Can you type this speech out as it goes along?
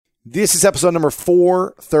This is episode number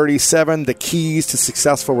 437, The Keys to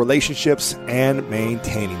Successful Relationships and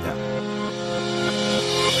Maintaining Them.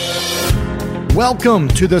 Welcome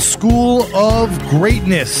to the School of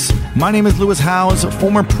Greatness. My name is Lewis Howes,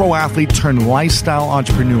 former pro athlete turned lifestyle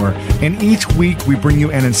entrepreneur, and each week we bring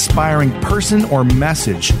you an inspiring person or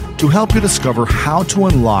message to help you discover how to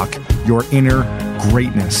unlock your inner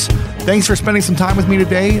greatness. Thanks for spending some time with me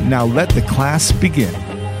today. Now let the class begin.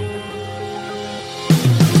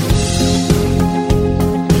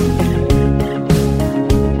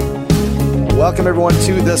 Welcome, everyone,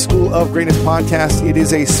 to the School of Greatness podcast. It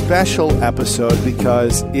is a special episode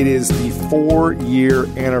because it is the 4-year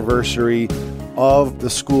anniversary of the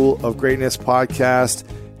School of Greatness podcast.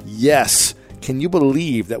 Yes, can you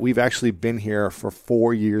believe that we've actually been here for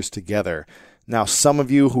 4 years together? Now, some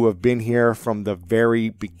of you who have been here from the very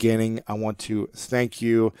beginning, I want to thank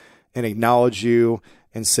you and acknowledge you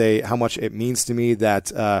and say how much it means to me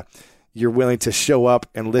that you're willing to show up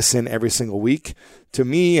and listen every single week to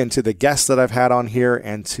me and to the guests that I've had on here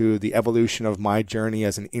and to the evolution of my journey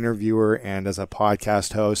as an interviewer and as a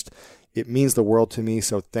podcast host. It means the world to me.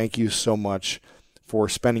 So thank you so much for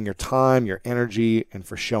spending your time, your energy, and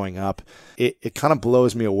for showing up. It kind of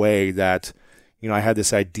blows me away that, I had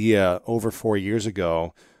this idea over 4 years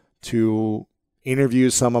ago to interview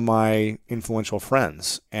some of my influential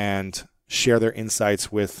friends and share their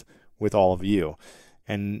insights with all of you.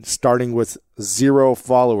 And starting with 0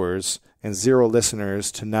 followers and 0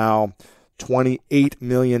 listeners to now 28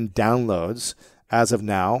 million downloads as of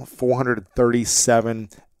now, 437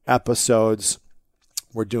 episodes.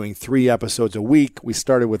 We're doing 3 episodes a week. We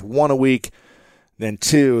started with 1 a week, then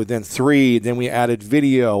 2, then 3, then we added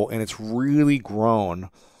video, and it's really grown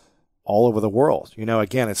all over the world.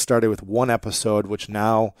 Again, it started with 1 episode, which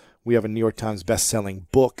now we have a New York Times best-selling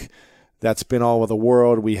book that's been all over the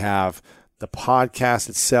world. We have the podcast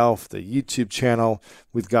itself, the YouTube channel.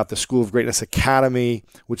 We've got the School of Greatness Academy,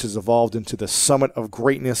 which has evolved into the Summit of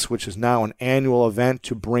Greatness, which is now an annual event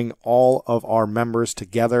to bring all of our members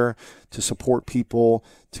together, to support people,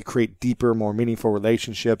 to create deeper, more meaningful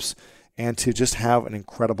relationships, and to just have an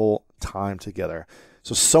incredible time together.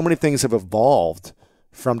 So many things have evolved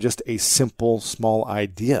from just a simple, small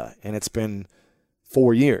idea, and it's been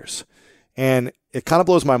 4 years. And it kind of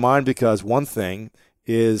blows my mind because one thing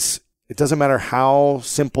is, it doesn't matter how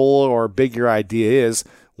simple or big your idea is.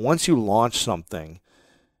 Once you launch something,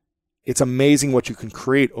 it's amazing what you can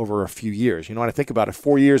create over a few years. When I think about it,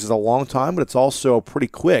 4 years is a long time, but it's also pretty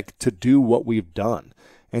quick to do what we've done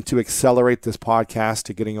and to accelerate this podcast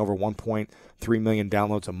to getting over 1.3 million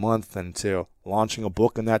downloads a month and to launching a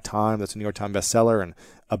book in that time that's a New York Times bestseller and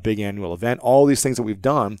a big annual event. All these things that we've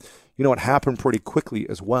done, it happened pretty quickly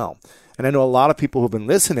as well. And I know a lot of people who've been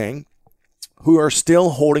listening who are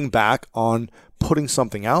still holding back on putting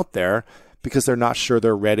something out there because they're not sure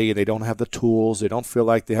they're ready. They don't have the tools. They don't feel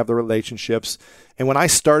like they have the relationships. And when I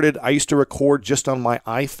started, I used to record just on my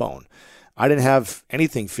iPhone. I didn't have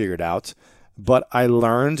anything figured out, but I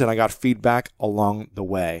learned and I got feedback along the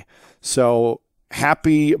way. So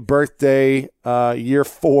happy birthday, year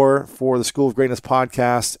 4 for the School of Greatness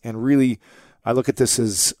podcast. And really, I look at this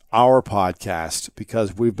as our podcast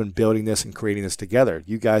because we've been building this and creating this together.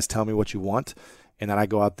 You guys tell me what you want, and then I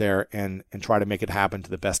go out there and try to make it happen to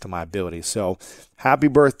the best of my ability. So happy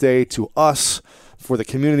birthday to us for the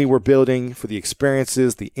community we're building, for the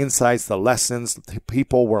experiences, the insights, the lessons, the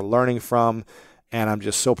people we're learning from. And I'm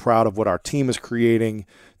just so proud of what our team is creating.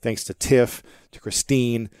 Thanks to Tiff, to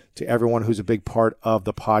Christine, to everyone who's a big part of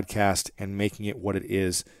the podcast and making it what it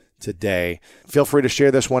is today. Feel free to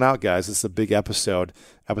share this one out, guys. This is a big episode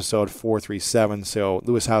 437. So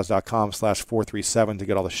lewishowes.com/437 to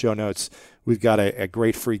get all the show notes. We've got a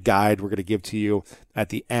great free guide we're going to give to you at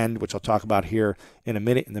the end, which I'll talk about here in a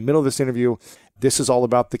minute. In the middle of this interview, this is all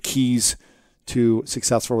about the keys to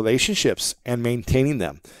successful relationships and maintaining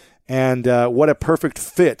them. And what a perfect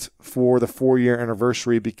fit for the 4-year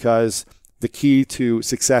anniversary, because the key to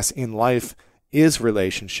success in life is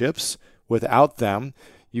relationships. Without them,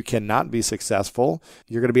 you cannot be successful.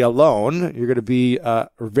 You're going to be alone. You're going to be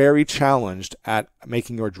very challenged at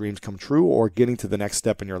making your dreams come true or getting to the next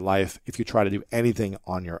step in your life if you try to do anything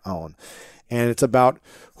on your own. And it's about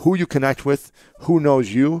who you connect with, who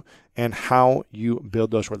knows you, and how you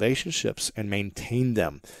build those relationships and maintain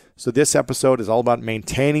them. So this episode is all about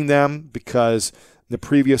maintaining them, because in the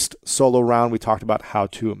previous solo round, we talked about how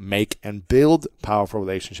to make and build powerful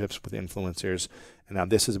relationships with influencers. And now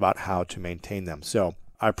this is about how to maintain them. So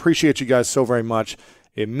I appreciate you guys so very much.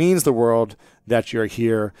 It means the world that you're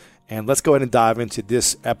here. And let's go ahead and dive into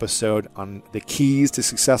this episode on the keys to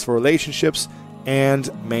successful relationships and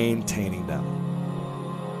maintaining them.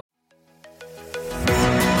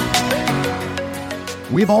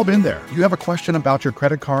 We've all been there. You have a question about your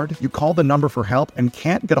credit card, you call the number for help and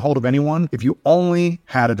can't get a hold of anyone if you only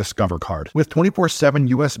had a Discover card. With 24/7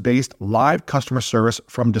 US-based live customer service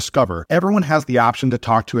from Discover, everyone has the option to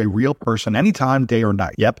talk to a real person anytime, day or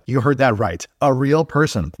night. Yep, you heard that right. A real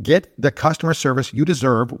person. Get the customer service you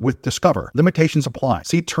deserve with Discover. Limitations apply.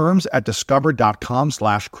 See terms at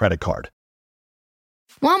discover.com/creditcard.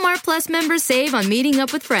 Walmart Plus members save on meeting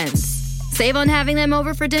up with friends. Save on having them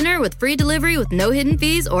over for dinner with free delivery with no hidden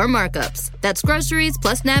fees or markups. That's groceries,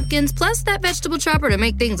 plus napkins, plus that vegetable chopper to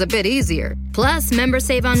make things a bit easier. Plus, members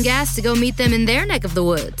save on gas to go meet them in their neck of the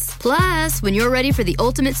woods. Plus, when you're ready for the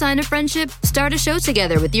ultimate sign of friendship, start a show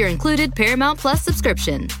together with your included Paramount Plus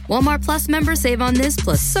subscription. Walmart Plus members save on this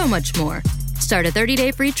plus so much more. Start a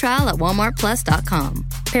 30-day free trial at walmartplus.com.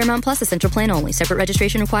 Paramount Plus Essential Plan only. Separate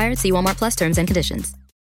registration required. See Walmart Plus terms and conditions.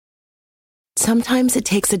 Sometimes it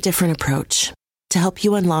takes a different approach to help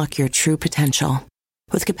you unlock your true potential.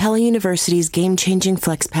 With Capella University's game-changing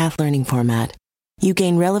FlexPath learning format, you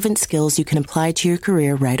gain relevant skills you can apply to your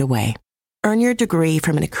career right away. Earn your degree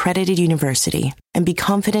from an accredited university and be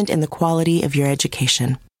confident in the quality of your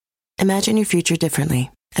education. Imagine your future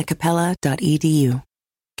differently at capella.edu.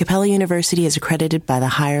 Capella University is accredited by the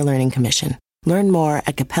Higher Learning Commission. Learn more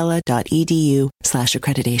at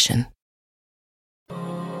capella.edu/accreditation.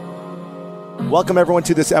 Welcome, everyone,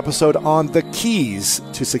 to this episode on the keys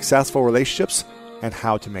to successful relationships and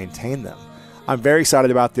how to maintain them. I'm very excited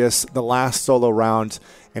about this. The last solo round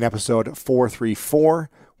in episode 434,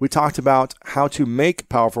 we talked about how to make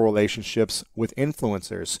powerful relationships with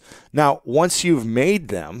influencers. Now, once you've made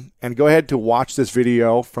them, and go ahead to watch this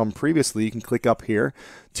video from previously, you can click up here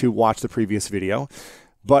to watch the previous video.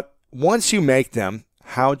 But once you make them,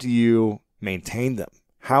 how do you maintain them?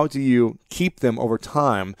 How do you keep them over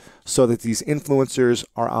time so that these influencers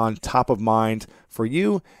are on top of mind for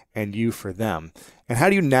you and you for them? And how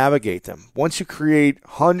do you navigate them? Once you create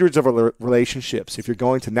hundreds of relationships, if you're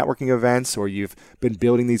going to networking events or you've been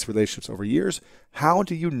building these relationships over years, how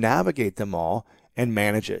do you navigate them all and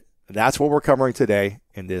manage it? That's what we're covering today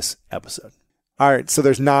in this episode. All right, so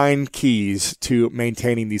there's 9 keys to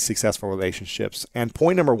maintaining these successful relationships. And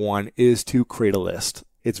point number 1 is to create a list.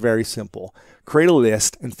 It's very simple. Create a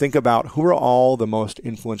list and think about who are all the most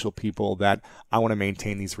influential people that I want to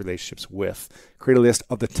maintain these relationships with. Create a list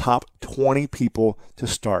of the top 20 people to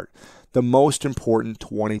start. The most important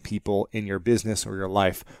 20 people in your business or your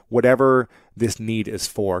life. Whatever this need is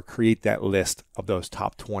for, create that list of those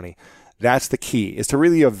top 20. That's the key, is to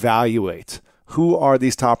really evaluate who are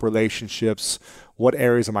these top relationships, what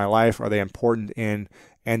areas of my life are they important in,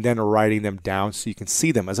 and then writing them down so you can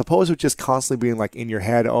see them, as opposed to just constantly being like in your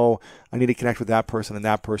head, oh, I need to connect with that person and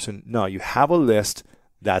that person. No, you have a list.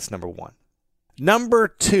 That's number 1. Number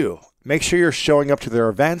 2, make sure you're showing up to their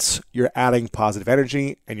events, you're adding positive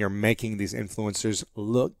energy, and you're making these influencers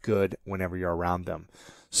look good whenever you're around them.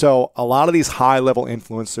 So a lot of these high-level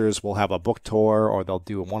influencers will have a book tour or they'll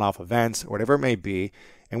do one-off events or whatever it may be.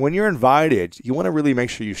 And when you're invited, you want to really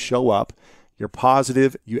make sure you show up. You're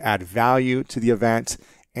positive, you add value to the event,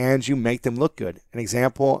 and you make them look good. An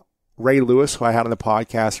example, Ray Lewis, who I had on the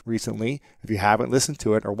podcast recently. If you haven't listened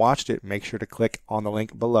to it or watched it, make sure to click on the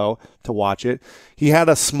link below to watch it. He had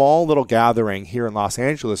a small little gathering here in Los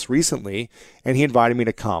Angeles recently, and he invited me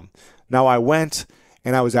to come. Now, I went,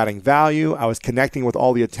 and I was adding value. I was connecting with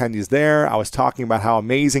all the attendees there. I was talking about how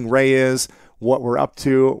amazing Ray is, what we're up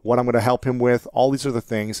to, what I'm going to help him with, all these other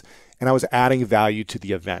things. And I was adding value to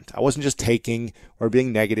the event. I wasn't just taking or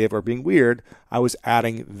being negative or being weird. I was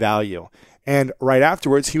adding value. And right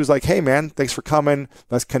afterwards, he was like, hey, man, thanks for coming.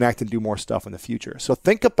 Let's connect and do more stuff in the future. So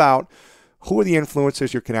think about who are the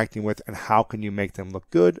influencers you're connecting with and how can you make them look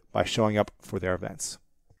good by showing up for their events.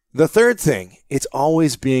 The third thing, it's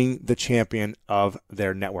always being the champion of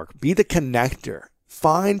their network. Be the connector.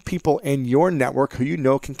 Find people in your network who you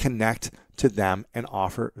know can connect to them and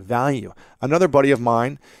offer value. Another buddy of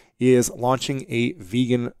mine is launching a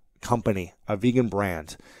vegan company, a vegan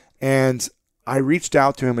brand. And I reached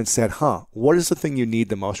out to him and said, what is the thing you need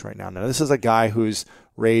the most right now? Now, this is a guy who's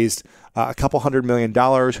raised a couple $100 million,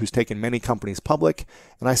 who's taken many companies public.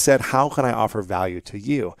 And I said, how can I offer value to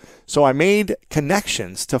you? So I made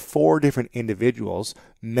connections to 4 different individuals,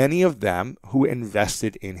 many of them who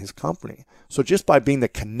invested in his company. So just by being the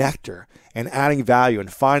connector and adding value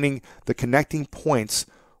and finding the connecting points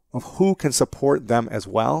of who can support them as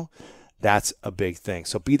well, that's a big thing.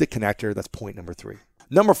 So be the connector. That's point number 3.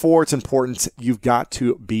 Number 4, it's important. You've got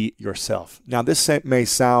to be yourself. Now, this may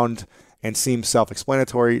sound and seem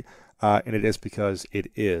self-explanatory, and it is because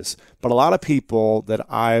it is. But a lot of people that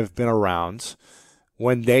I've been around,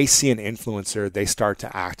 when they see an influencer, they start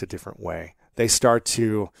to act a different way. they start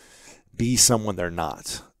to be someone they're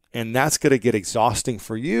not. And that's going to get exhausting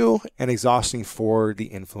for you and exhausting for the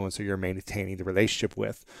influencer you're maintaining the relationship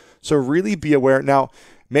with. So really be aware. Now,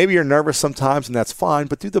 maybe you're nervous sometimes, and that's fine,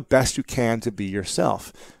 but do the best you can to be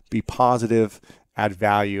yourself. Be positive, add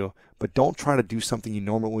value, but don't try to do something you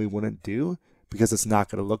normally wouldn't do, because it's not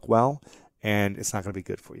going to look well and it's not going to be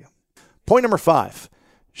good for you. Point number 5,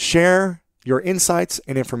 share your insights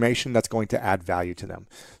and information that's going to add value to them.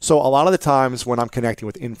 So a lot of the times when I'm connecting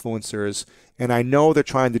with influencers and I know they're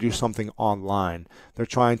trying to do something online, they're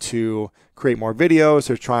trying to create more videos,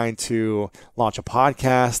 they're trying to launch a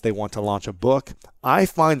podcast, they want to launch a book, I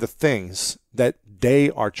find the things that they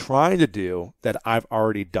are trying to do that I've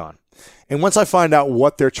already done. And once I find out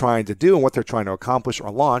what they're trying to do and what they're trying to accomplish or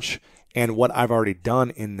launch, and what I've already done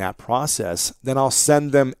in that process, then I'll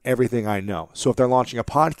send them everything I know. So if they're launching a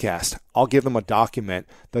podcast, I'll give them a document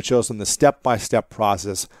that shows them the step-by-step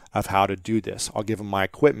process of how to do this. I'll give them my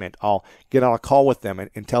equipment. I'll get on a call with them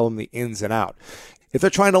and tell them the ins and out. If they're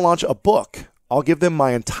trying to launch a book, I'll give them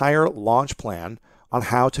my entire launch plan on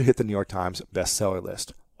how to hit the New York Times bestseller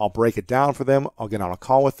list. I'll break it down for them. I'll get on a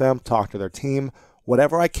call with them, talk to their team,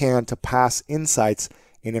 whatever I can to pass insights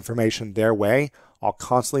and information their way. I'll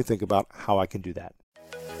constantly think about how I can do that.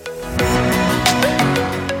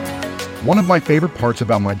 One of my favorite parts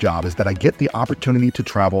about my job is that I get the opportunity to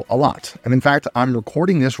travel a lot. And in fact, I'm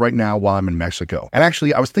recording this right now while I'm in Mexico. And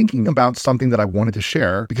actually, I was thinking about something that I wanted to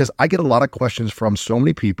share because I get a lot of questions from so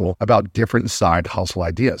many people about different side hustle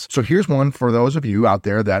ideas. So here's one for those of you out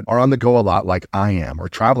there that are on the go a lot like I am, or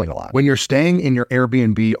traveling a lot. When you're staying in your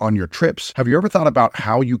Airbnb on your trips, have you ever thought about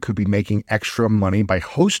how you could be making extra money by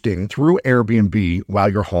hosting through Airbnb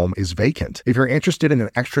while your home is vacant? If you're interested in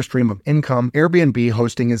an extra stream of income, Airbnb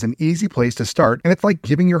hosting is an easy place to start, and it's like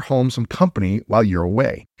giving your home some company while you're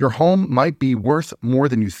away. Your home might be worth more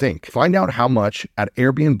than you think. Find out how much at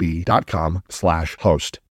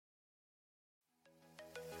airbnb.com/host.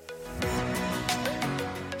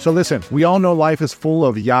 So listen, we all know life is full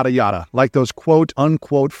of yada yada, like those quote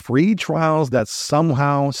unquote free trials that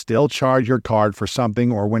somehow still charge your card for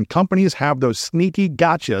something, or when companies have those sneaky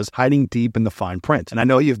gotchas hiding deep in the fine print. And I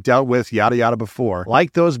know you've dealt with yada yada before,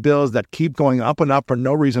 like those bills that keep going up and up for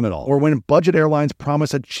no reason at all, or when budget airlines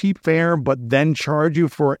promise a cheap fare but then charge you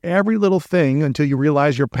for every little thing until you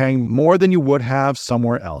realize you're paying more than you would have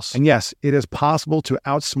somewhere else. And yes, it is possible to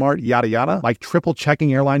outsmart yada yada, like triple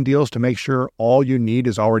checking airline deals to make sure all you need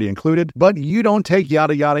is already included, but you don't take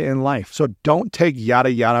yada yada in life. So don't take yada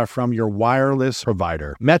yada from your wireless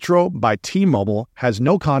provider. Metro by T-Mobile has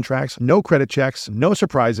no contracts, no credit checks, no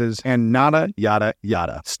surprises, and nada yada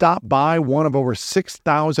yada. Stop by one of over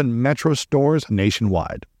 6,000 Metro stores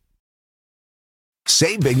nationwide.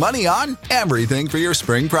 Save big money on everything for your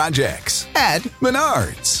spring projects at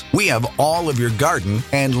Menards. We have all of your garden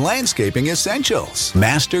and landscaping essentials.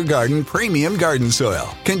 Master Garden Premium Garden Soil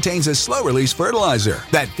contains a slow-release fertilizer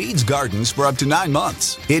that feeds gardens for up to 9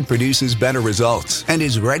 months. It produces better results and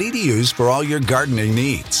is ready to use for all your gardening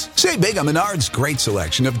needs. Save big on Menards' great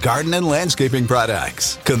selection of garden and landscaping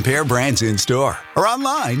products. Compare brands in store or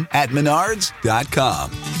online at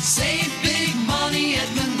menards.com. Save big money at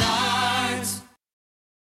Menards.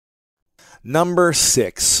 Number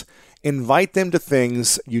 6, invite them to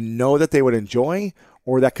things you know that they would enjoy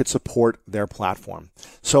or that could support their platform.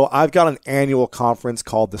 So I've got an annual conference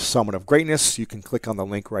called the Summit of Greatness. You can click on the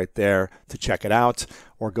link right there to check it out,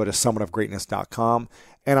 or go to summitofgreatness.com.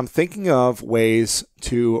 And I'm thinking of ways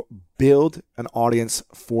to build an audience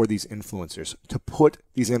for these influencers, to put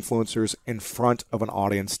these influencers in front of an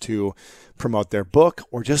audience to promote their book,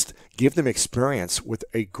 or just give them experience with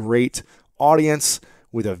a great audience,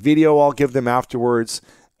 with a video I'll give them afterwards,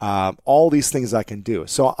 all these things I can do.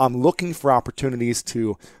 So I'm looking for opportunities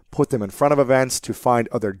to put them in front of events, to find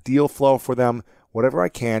other deal flow for them, whatever I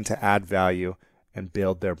can to add value and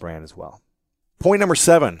build their brand as well. Point number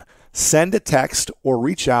 7, send a text or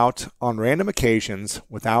reach out on random occasions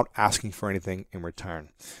without asking for anything in return.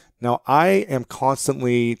 Now, I am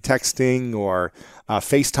constantly texting or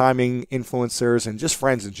FaceTiming influencers and just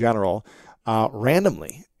friends in general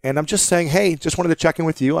randomly. And I'm just saying, hey, just wanted to check in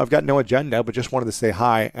with you. I've got no agenda, but just wanted to say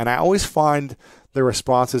hi. And I always find the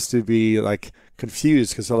responses to be like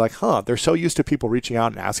confused, because they're like, they're so used to people reaching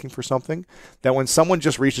out and asking for something that when someone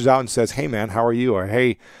just reaches out and says, hey man, how are you? Or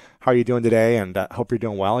hey, how are you doing today? And hope you're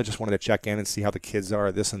doing well. I just wanted to check in and see how the kids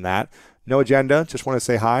are, this and that. No agenda, just want to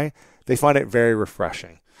say hi. They find it very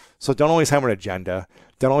refreshing. So don't always have an agenda.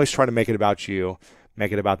 Don't always try to make it about you.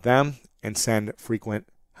 Make it about them and send frequent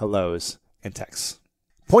hellos and texts.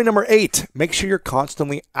 Point number 8, make sure you're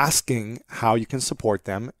constantly asking how you can support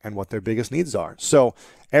them and what their biggest needs are. So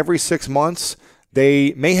every 6 months,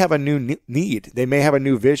 they may have a new need. They may have a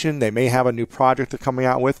new vision. They may have a new project they're coming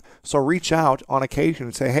out with. So reach out on occasion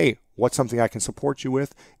and say, hey, what's something I can support you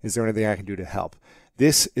with? Is there anything I can do to help?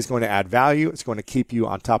 This is going to add value. It's going to keep you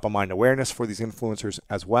on top of mind awareness for these influencers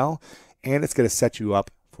as well. And it's going to set you up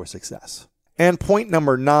for success. And point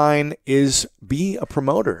number 9 is be a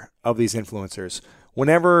promoter of these influencers.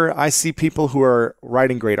 Whenever I see people who are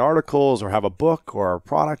writing great articles or have a book or a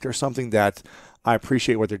product or something that I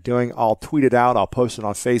appreciate what they're doing, I'll tweet it out. I'll post it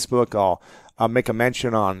on Facebook. I'll make a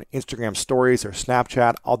mention on Instagram stories or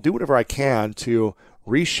Snapchat. I'll do whatever I can to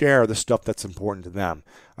reshare the stuff that's important to them.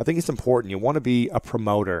 I think it's important. You want to be a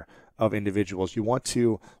promoter of individuals. You want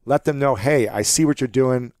to let them know, hey, I see what you're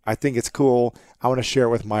doing. I think it's cool. I want to share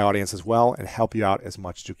it with my audience as well and help you out as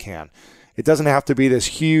much as you can. It doesn't have to be this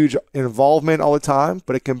huge involvement all the time,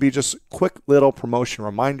 but it can be just quick little promotion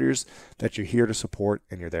reminders that you're here to support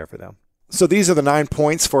and you're there for them. So these are the 9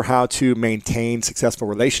 points for how to maintain successful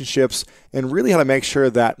relationships and really how to make sure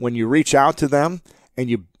that when you reach out to them and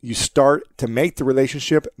you start to make the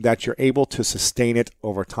relationship, that you're able to sustain it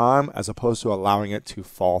over time as opposed to allowing it to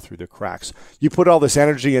fall through the cracks. You put all this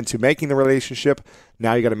energy into making the relationship.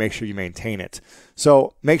 Now you got to make sure you maintain it.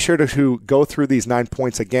 So make sure to go through these 9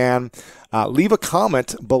 points again. Leave a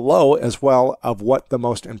comment below as well of what the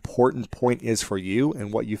most important point is for you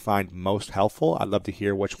and what you find most helpful. I'd love to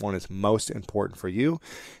hear which one is most important for you.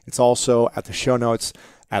 It's also at the show notes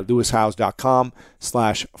at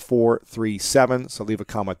lewishowes.com/437. So leave a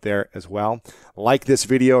comment there as well. Like this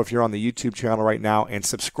video if you're on the YouTube channel right now, and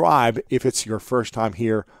subscribe if it's your first time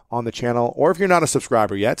here on the channel or if you're not a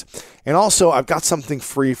subscriber yet. And also, I've got something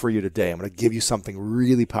free for you today. I'm going to give you something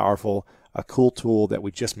really powerful, a cool tool that we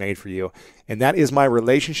just made for you. And that is my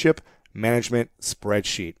relationship management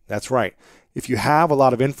spreadsheet. That's right. If you have a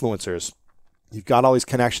lot of influencers, you've got all these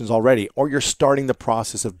connections already, or you're starting the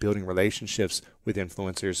process of building relationships with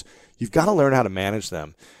influencers, you've got to learn how to manage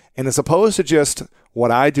them. And as opposed to just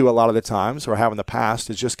what I do a lot of the times, or have in the past,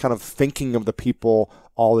 is just kind of thinking of the people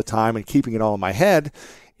all the time and keeping it all in my head,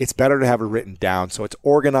 it's better to have it written down. So it's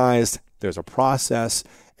organized, there's a process,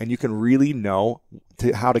 and you can really know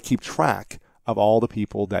how to keep track of all the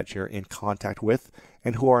people that you're in contact with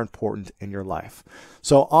and who are important in your life.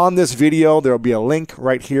 So on this video, there will be a link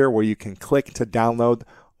right here where you can click to download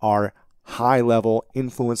our high-level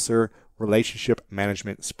influencer relationship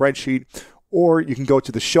management spreadsheet, or you can go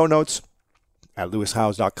to the show notes at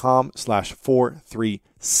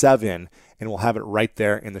lewishowes.com/437, and we'll have it right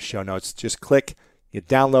there in the show notes. Just click, you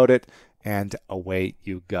download it, and away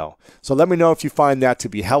you go. So let me know if you find that to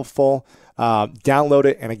be helpful. Download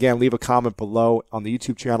it, and again, leave a comment below on the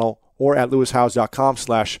YouTube channel or at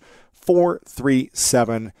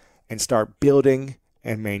lewishowes.com/437, and start building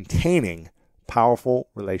and maintaining powerful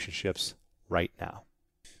relationships right now.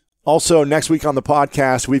 Also, next week on the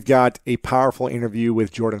podcast, we've got a powerful interview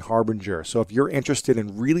with Jordan Harbinger. So if you're interested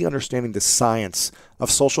in really understanding the science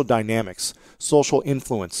of social dynamics, social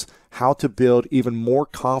influence, how to build even more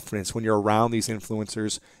confidence when you're around these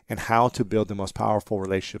influencers, and how to build the most powerful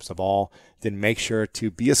relationships of all, then make sure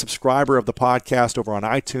to be a subscriber of the podcast over on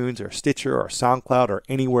iTunes or Stitcher or SoundCloud or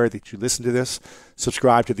anywhere that you listen to this.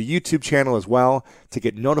 Subscribe to the YouTube channel as well to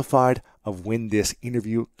get notified of when this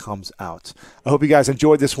interview comes out. I hope you guys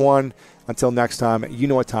enjoyed this one. Until next time, you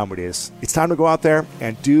know what time it is. It's time to go out there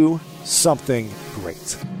and do something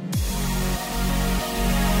great.